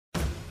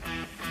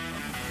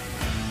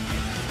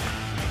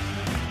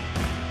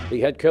The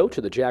head coach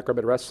of the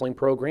Jackrabbit Wrestling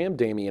program,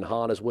 Damion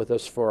Hahn, is with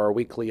us for our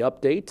weekly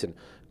update. And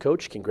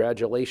Coach,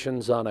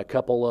 congratulations on a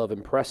couple of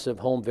impressive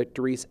home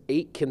victories,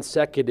 8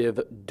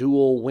 consecutive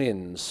dual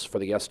wins for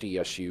the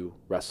SDSU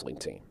wrestling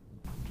team.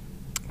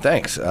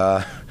 Thanks.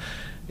 Yeah,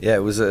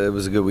 it was a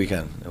good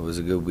weekend. It was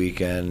a good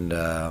weekend.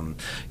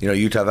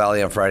 Utah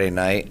Valley on Friday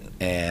night,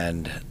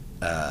 and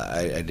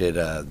I did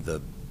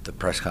the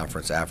press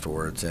conference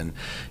afterwards, and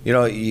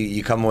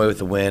you come away with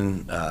the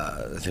win.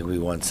 I think we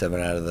won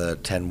 7 out of the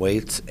 10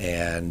 weights,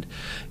 and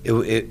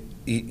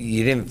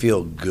you didn't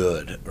feel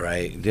good,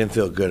 right? You didn't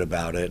feel good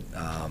about it,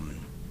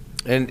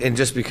 and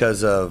just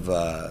because of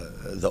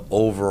the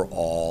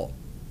overall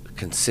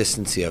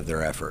consistency of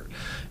their effort.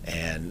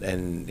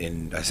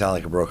 And I sound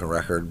like a broken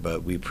record,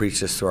 but we preach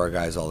this to our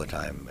guys all the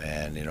time.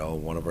 And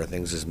one of our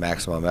things is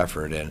maximum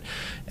effort.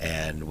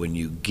 And when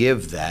you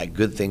give that,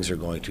 good things are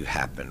going to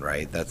happen,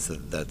 right? That's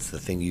the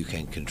thing you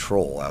can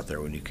control out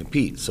there when you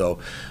compete. So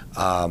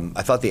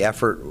I thought the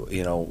effort,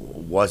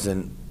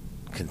 wasn't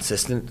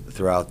consistent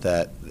throughout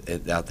that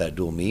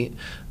dual meet.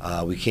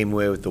 We came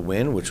away with the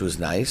win, which was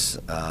nice,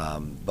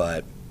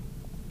 but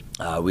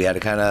we had to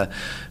kind of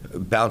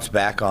bounce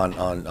back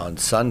on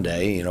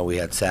Sunday. We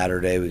had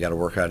Saturday. We got a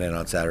workout in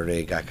on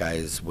Saturday. Got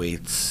guys'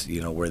 weights,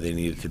 where they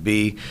needed to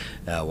be.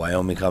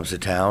 Wyoming comes to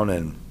town,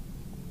 and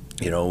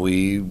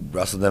we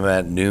wrestled them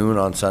at noon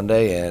on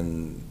Sunday,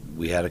 and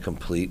we had a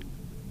complete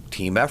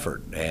team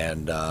effort,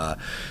 and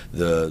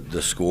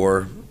the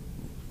score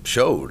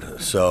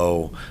showed.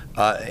 So,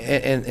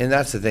 and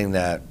that's the thing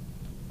that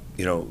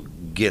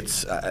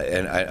gets,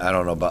 and I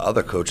don't know about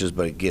other coaches,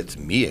 but it gets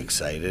me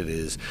excited,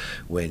 is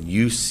when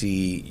you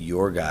see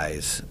your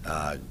guys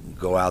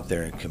go out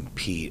there and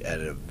compete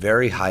at a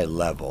very high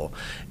level,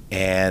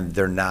 and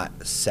they're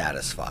not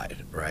satisfied,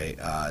 right?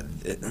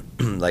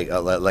 Like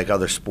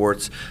other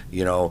sports,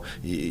 the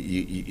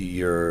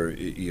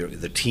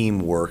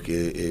teamwork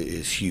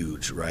is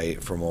huge,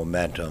 right? For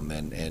momentum,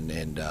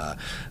 and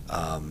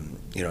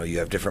you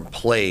have different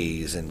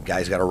plays, and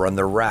guys got to run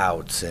their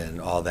routes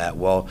and all that.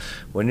 Well,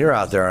 when you're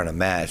out there on a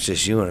match,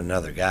 just you and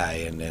another guy,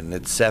 and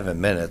it's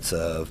 7 minutes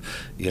of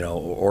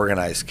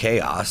organized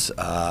chaos,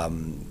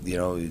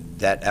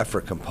 that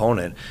effort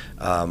component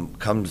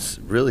comes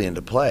really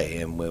into play.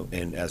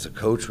 And as a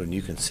coach, when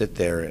you can sit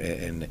there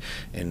and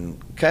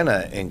kind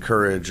of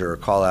encourage or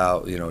call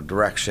out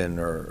direction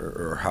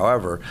or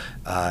however,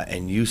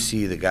 and you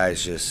see the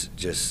guys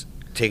just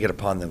take it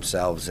upon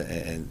themselves,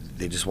 and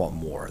they just want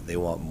more. They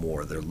want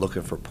more. They're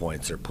looking for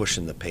points. They're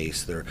pushing the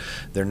pace.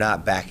 They're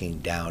not backing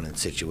down in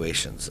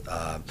situations.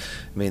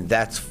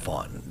 That's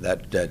fun.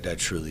 That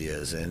truly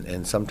is.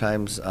 And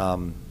sometimes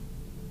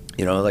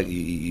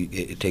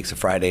it takes a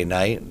Friday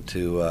night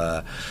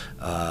to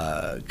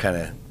kind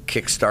of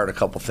kickstart a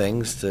couple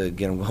things to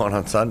get them going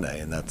on Sunday,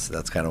 and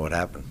that's kind of what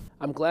happened.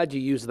 I'm glad you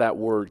used that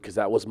word, because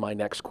that was my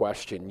next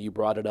question. You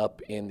brought it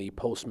up in the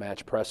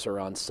post-match presser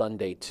on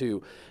Sunday,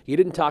 too. You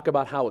didn't talk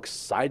about how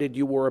excited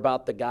you were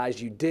about the guys.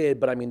 You did,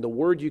 but the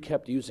word you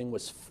kept using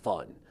was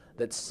fun,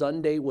 that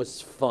Sunday was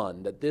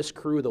fun, that this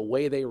crew, the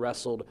way they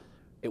wrestled,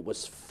 it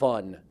was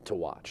fun to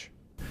watch.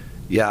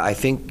 Yeah, I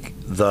think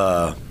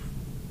the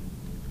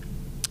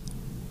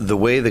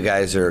way the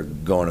guys are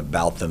going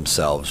about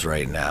themselves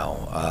right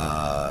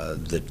now,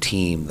 the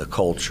team, the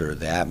culture,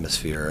 the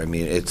atmosphere,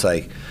 it's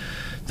like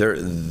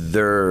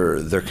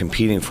they're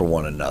competing for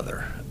one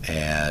another,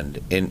 and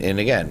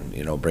again,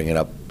 bringing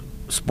up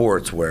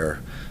sports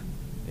where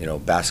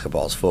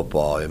basketball's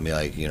football,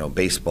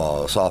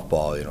 baseball,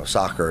 softball,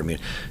 soccer.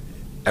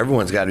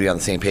 Everyone's got to be on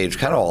the same page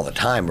kind of all the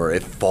time, or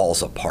it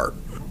falls apart.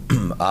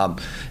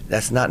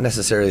 That's not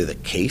necessarily the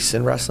case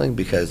in wrestling,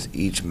 because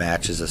each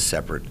match is a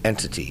separate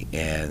entity,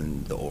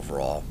 and the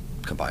overall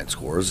combined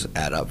scores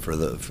add up for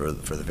the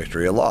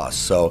victory or loss.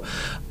 So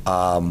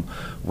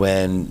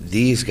when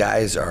these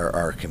guys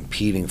are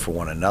competing for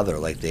one another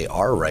like they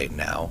are right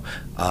now,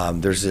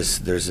 there's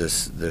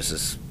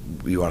this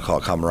you want to call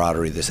it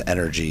camaraderie, this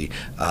energy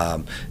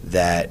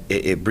that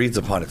it breeds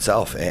upon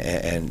itself,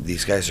 and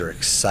these guys are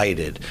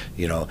excited.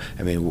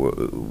 We're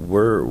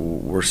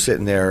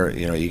sitting there.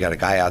 You got a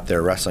guy out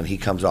there wrestling. He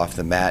comes off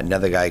the mat.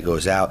 Another guy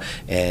goes out,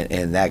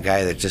 and that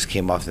guy that just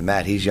came off the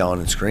mat, he's yelling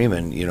and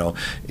screaming.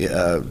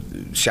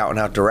 Shouting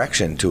out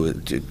direction to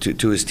his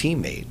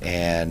teammate,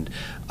 and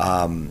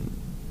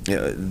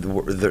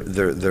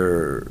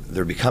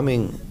they're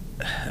becoming.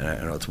 I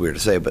know it's weird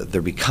to say, but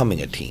they're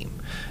becoming a team.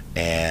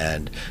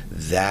 And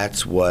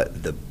that's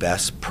what the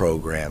best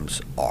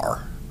programs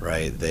are,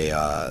 right? They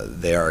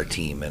are a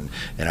team, and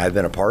I've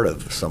been a part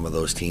of some of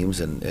those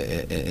teams in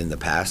the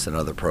past and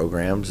other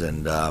programs,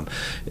 and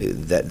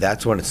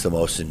that's when it's the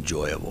most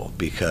enjoyable,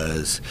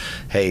 because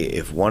hey,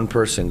 if one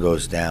person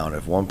goes down,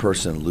 if one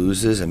person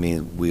loses,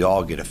 we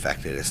all get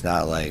affected. It's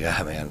not like,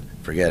 man,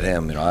 forget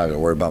him, I got to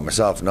worry about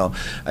myself. No,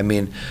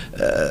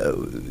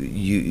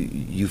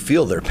 you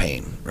feel their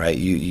pain, right?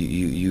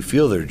 You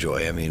feel their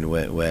joy.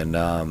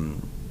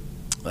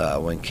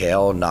 when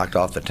Kale knocked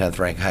off the 10th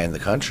ranked guy in the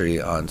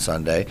country on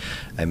Sunday,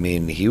 I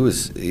mean, he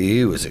was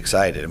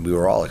excited, and we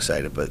were all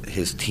excited, but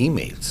his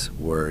teammates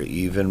were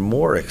even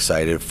more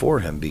excited for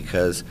him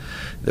because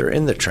they're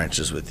in the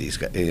trenches with these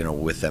guys,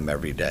 with them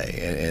every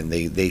day, and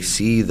they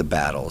see the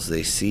battles,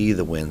 they see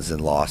the wins and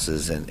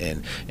losses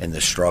and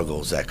the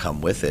struggles that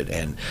come with it,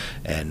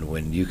 and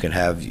when you can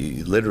have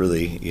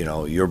literally,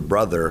 your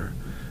brother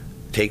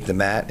take the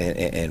mat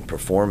and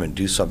perform and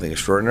do something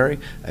extraordinary,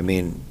 I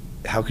mean,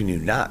 how can you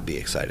not be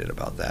excited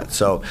about that?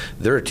 So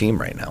they're a team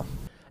right now.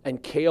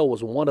 And Kale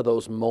was one of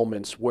those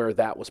moments where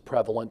that was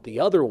prevalent. The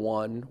other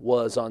one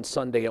was on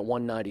Sunday at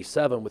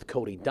 197 with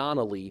Cody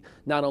Donnelly,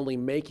 not only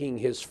making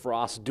his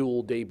Frost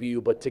duel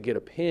debut, but to get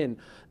a pin.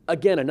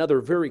 Again,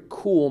 another very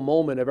cool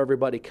moment of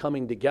everybody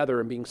coming together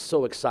and being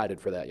so excited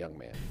for that young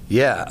man.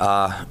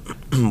 Yeah,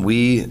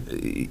 we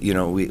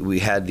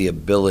had the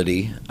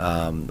ability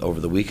over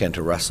the weekend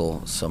to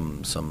wrestle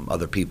some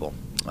other people.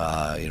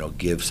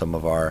 Give some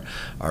of our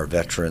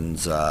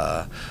veterans,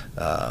 I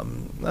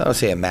don't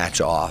say a match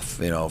off,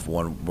 for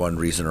one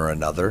reason or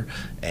another.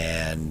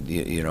 And,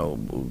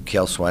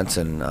 Kale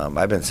Swenson,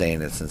 I've been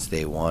saying it since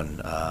day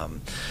one.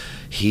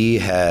 He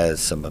has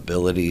some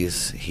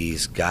abilities.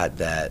 He's got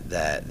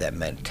that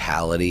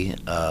mentality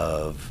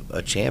of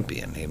a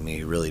champion. I mean,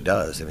 he really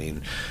does. I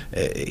mean,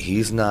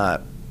 he's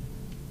not.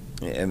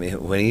 I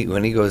mean,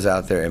 when he goes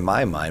out there, in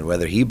my mind,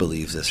 whether he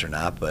believes this or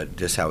not, but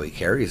just how he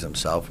carries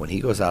himself, when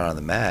he goes out on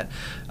the mat,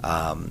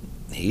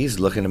 he's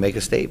looking to make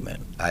a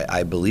statement.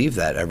 I believe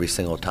that every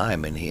single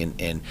time, and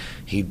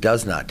he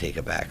does not take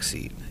a back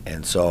seat.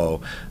 And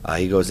so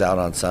he goes out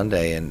on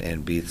Sunday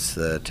and beats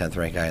the 10th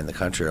ranked guy in the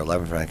country, or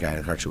 11th ranked guy in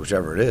the country,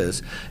 whichever it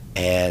is.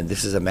 And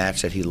this is a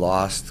match that he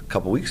lost a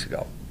couple weeks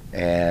ago,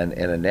 and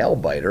in a nail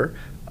biter.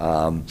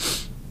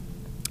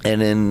 And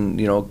then,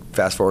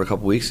 fast forward a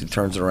couple weeks, he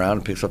turns it around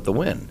and picks up the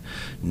win.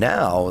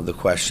 Now the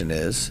question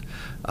is,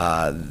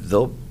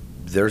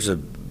 there's a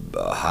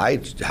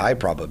high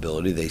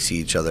probability they see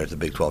each other at the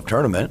Big 12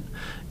 tournament,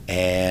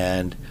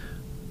 and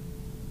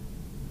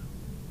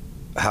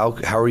how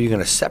are you going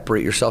to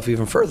separate yourself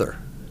even further?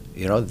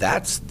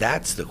 That's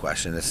the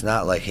question. It's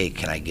not like, hey,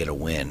 can I get a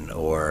win,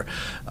 or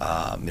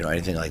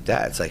anything like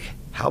that. It's like,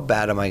 how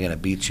bad am I going to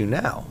beat you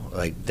now?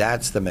 Like,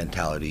 that's the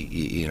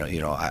mentality,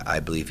 I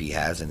believe he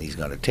has and he's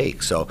going to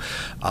take. So,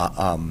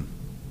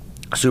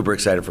 super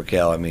excited for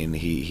Kale. I mean,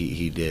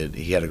 he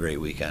had a great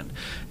weekend.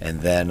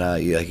 And then,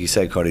 like you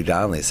said, Cody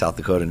Donnelly, South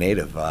Dakota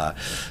native,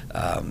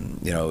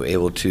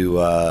 able to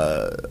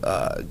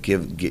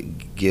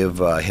give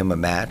him a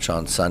match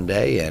on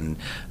Sunday, and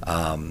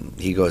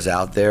he goes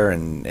out there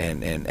and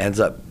ends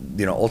up,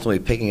 ultimately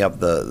picking up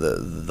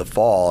the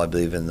fall, I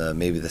believe, in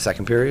maybe the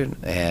second period,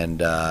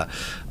 and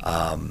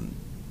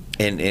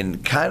in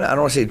kind of, I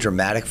don't want to say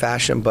dramatic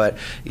fashion, but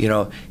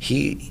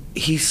he's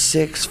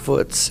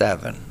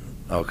 6'7".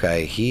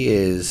 Okay, he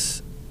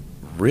is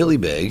really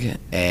big,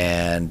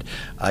 and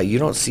you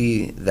don't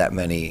see that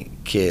many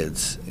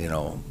kids,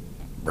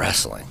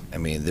 wrestling. I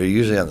mean, they're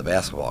usually on the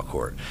basketball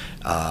court.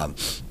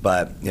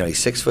 But,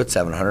 he's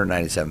 6'7",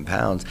 197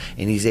 pounds,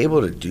 and he's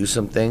able to do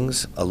some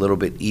things a little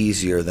bit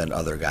easier than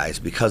other guys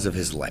because of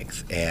his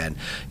length. And,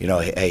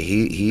 hey,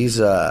 he's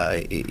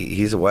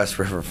a West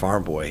River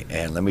farm boy,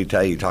 and let me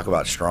tell you, talk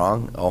about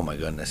strong. Oh my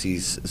goodness,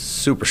 he's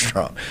super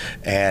strong,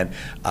 and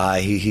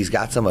he's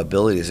got some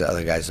abilities that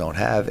other guys don't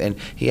have. And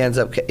he ends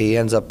up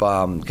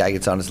guy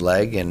gets on his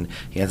leg, and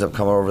he ends up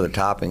coming over the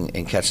top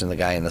and catching the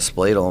guy in the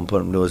spladle and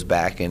putting him to his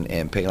back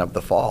and picking up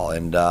the fall.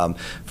 And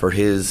for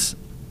his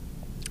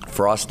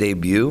Frost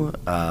debut,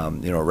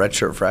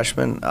 redshirt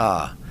freshman,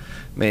 I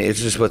mean, it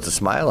just puts a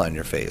smile on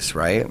your face,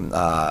 right?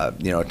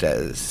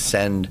 To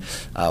send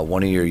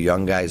one of your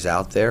young guys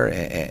out there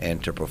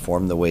and to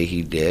perform the way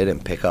he did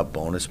and pick up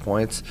bonus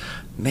points,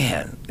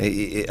 man,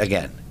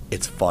 again,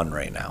 it's fun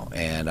right now,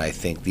 and I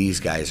think these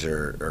guys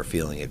are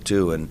feeling it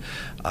too, and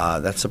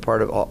that's a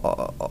part of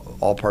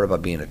all part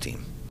about being a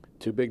team.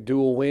 2 big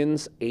dual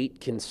wins,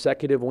 8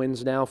 consecutive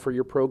wins now for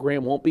your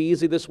program. Won't be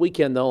easy this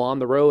weekend, though, on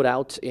the road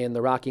out in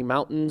the Rocky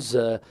Mountains,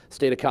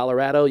 state of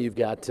Colorado. You've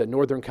got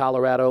Northern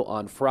Colorado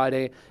on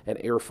Friday and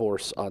Air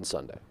Force on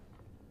Sunday.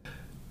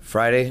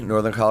 Friday,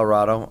 Northern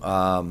Colorado.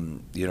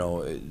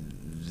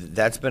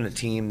 That's been a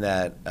team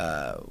that,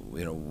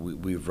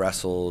 we've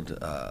wrestled,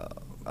 I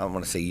don't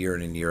want to say year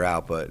in and year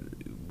out, but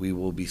we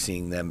will be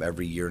seeing them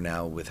every year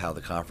now with how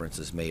the conference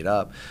is made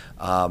up,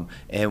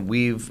 and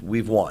we've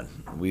won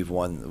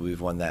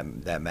that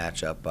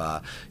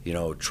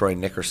matchup. Troy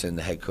Nickerson,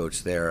 the head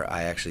coach there,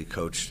 I actually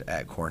coached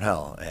at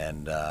Cornell,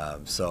 and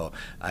so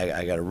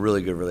I got a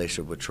really good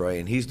relationship with Troy,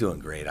 and he's doing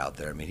great out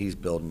there. I mean, he's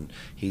building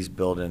his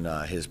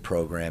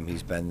program.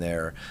 He's been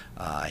there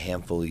a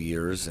handful of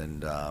years,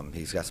 and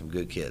he's got some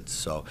good kids.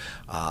 So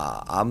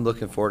I'm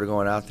looking forward to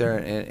going out there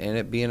and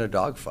it being a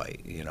dogfight,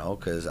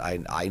 because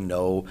I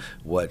know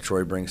what what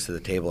Troy brings to the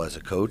table as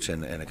a coach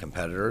and a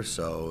competitor,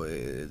 so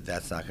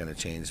that's not going to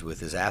change with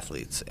his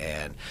athletes.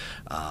 And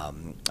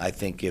I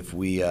think if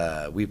we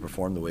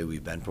perform the way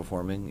we've been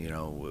performing,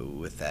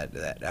 with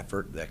that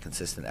effort, that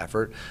consistent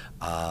effort,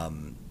 I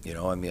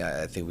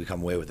think we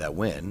come away with that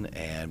win.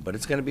 But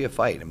it's going to be a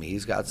fight. I mean,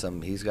 he's got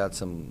some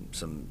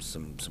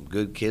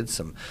good kids,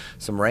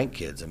 some ranked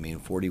kids. I mean,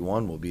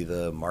 41 will be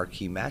the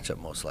marquee matchup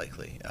most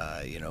likely.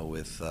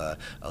 With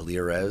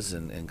Alirez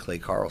and Clay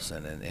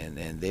Carlson,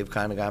 and they've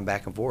kind of gone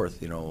back and forth,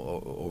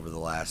 over the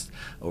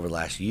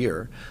last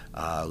year.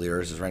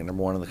 Alirez is ranked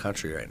number 1 in the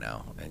country right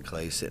now, and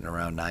Clay's sitting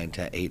around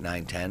 8,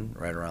 9, 10,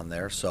 right around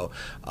there. So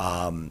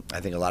I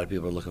think a lot of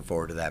people are looking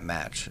forward to that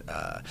match.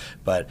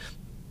 But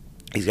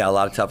he's got a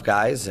lot of tough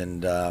guys,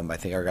 and I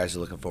think our guys are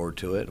looking forward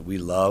to it. We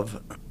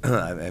love,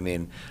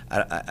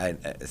 I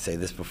say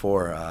this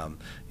before,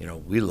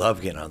 we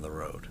love getting on the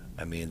road.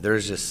 I mean,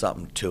 there's just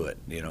something to it,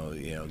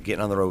 getting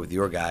on the road with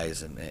your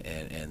guys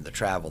and the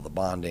travel, the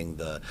bonding,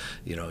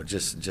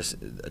 just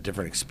a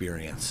different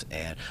experience.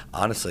 And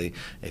honestly,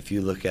 if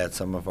you look at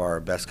some of our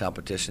best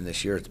competition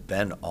this year, it's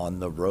been on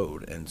the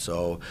road. And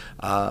so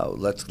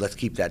let's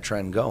keep that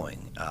trend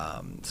going.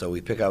 So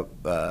we pick up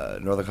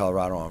Northern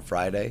Colorado on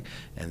Friday,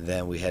 and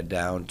then we head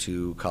down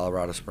to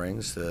Colorado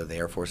Springs, to the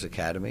Air Force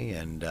Academy.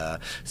 And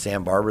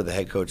Sam Barber, the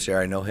head coach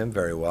there, I know him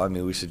very well. I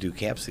mean, we used to do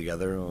camps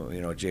together,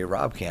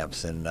 J-Rob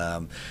camps, and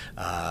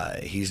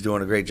he's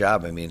doing a great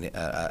job. I mean,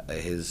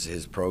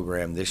 his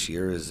program this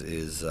year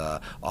is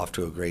off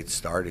to a great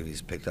start.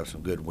 He's picked up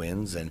some good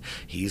wins, and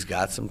he's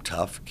got some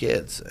tough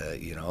kids.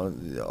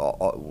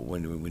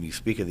 When you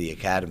speak of the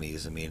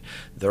academies, I mean,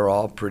 they're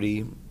all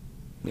pretty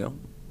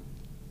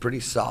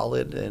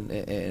solid,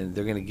 and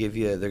they're going to give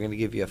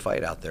you a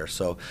fight out there.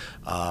 So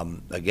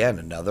again,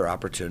 another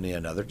opportunity,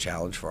 another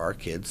challenge for our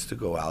kids to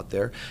go out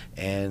there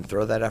and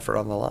throw that effort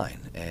on the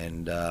line.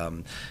 And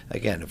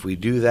again, if we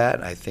do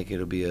that, I think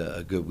it'll be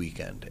a good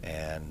weekend.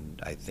 And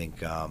I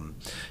think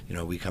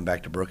we come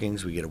back to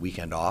Brookings, we get a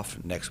weekend off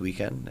next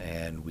weekend,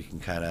 and we can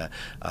kind of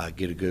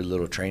get a good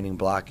little training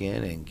block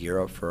in and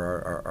gear up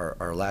for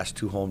our last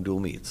 2 home dual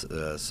meets.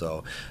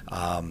 So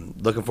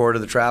looking forward to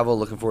the travel,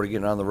 looking forward to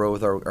getting on the road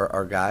with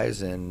our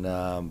guys, and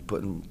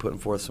putting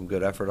forth some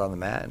good effort on the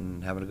mat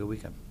and having a good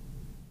weekend.